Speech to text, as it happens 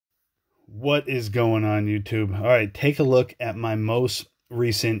What is going on, YouTube? All right, take a look at my most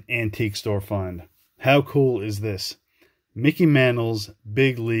recent antique store find. How cool is this? Mickey Mantle's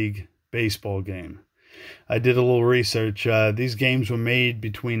Big League Baseball game. I did a little research. These games were made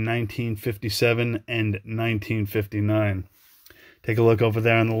between 1957 and 1959. Take a look over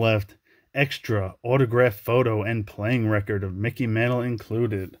there on the left. Extra autograph photo and playing record of Mickey Mantle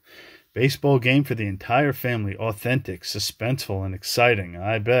included. Baseball game for the entire family. Authentic, suspenseful, and exciting,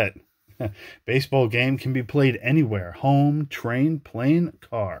 I bet. Baseball game can be played anywhere. Home, train, plane,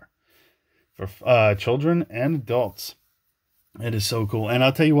 car. For children and adults. It is so cool. And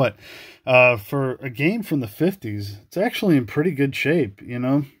I'll tell you what, for a game from the 50s, it's actually in pretty good shape, you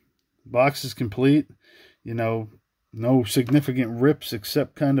know. Box is complete, you know, no significant rips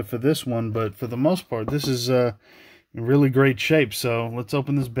except kind of for this one. But for the most part, this is in really great shape. So let's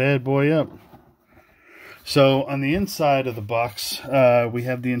open this bad boy up. So on the inside of the box, we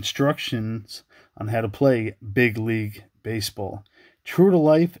have the instructions on how to play Big League Baseball. True to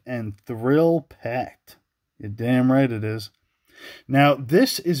life and thrill-packed. You're damn right it is. Now,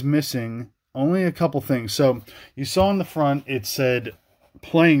 this is missing only a couple things. So you saw in the front, it said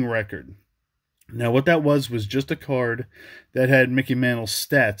playing record. Now, what that was just a card that had Mickey Mantle's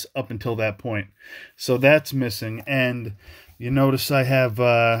stats up until that point. So that's missing. And you notice I have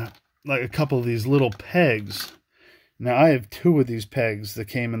like a couple of these little pegs. Now, I have 2 of these pegs that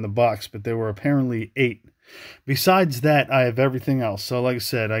came in the box, but there were apparently 8. Besides that, I have everything else. So, like I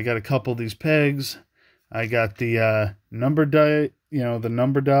said, I got a couple of these pegs. I got the number die, you know, the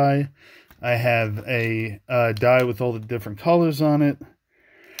number die. I have a die with all the different colors on it.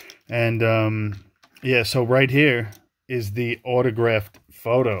 And, yeah, so right here is the autographed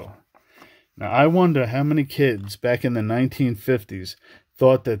photo. Now, I wonder how many kids back in the 1950s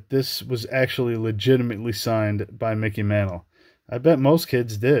thought that this was actually legitimately signed by Mickey Mantle. I bet most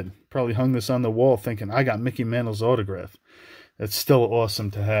kids did. Probably hung this on the wall thinking, I got Mickey Mantle's autograph. That's still awesome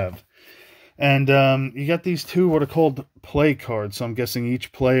to have. And you got these 2 what are called play cards. So I'm guessing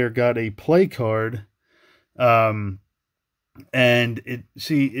each player got a play card. And it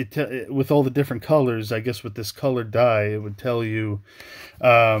with all the different colors, I guess with this colored die, it would tell you,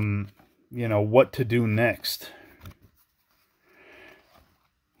 you know, what to do next.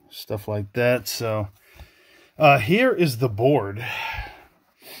 Stuff like that. So here is the board.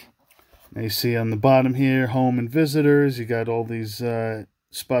 Now you see on the bottom here, home and visitors. You got all these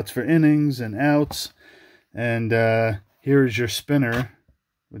spots for innings and outs. And here is your spinner,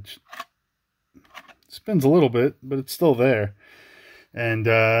 which spins a little bit, but it's still there. And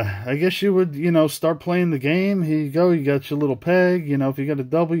I guess you would, you know, start playing the game. Here you go. You got your little peg. You know, if you got a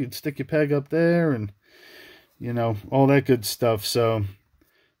double, you'd stick your peg up there and, you know, all that good stuff. So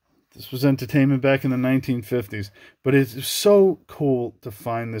this was entertainment back in the 1950s. But it's so cool to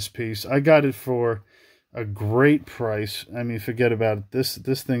find this piece. I got it for a great price. I mean, forget about it. This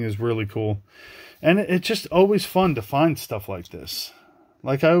thing is really cool. And it's just always fun to find stuff like this.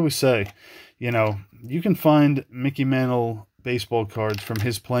 Like I always say, you know, you can find Mickey Mantle baseball cards from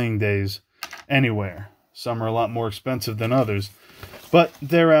his playing days anywhere. Some are a lot more expensive than others. But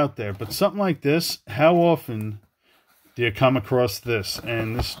they're out there. But something like this, how often do you come across this?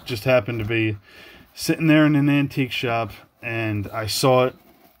 And this just happened to be sitting there in an antique shop, and I saw it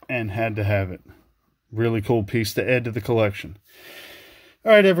and had to have it. Really cool piece to add to the collection.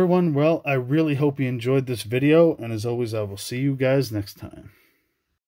 All right, everyone. Well, I really hope you enjoyed this video, and as always, I will see you guys next time.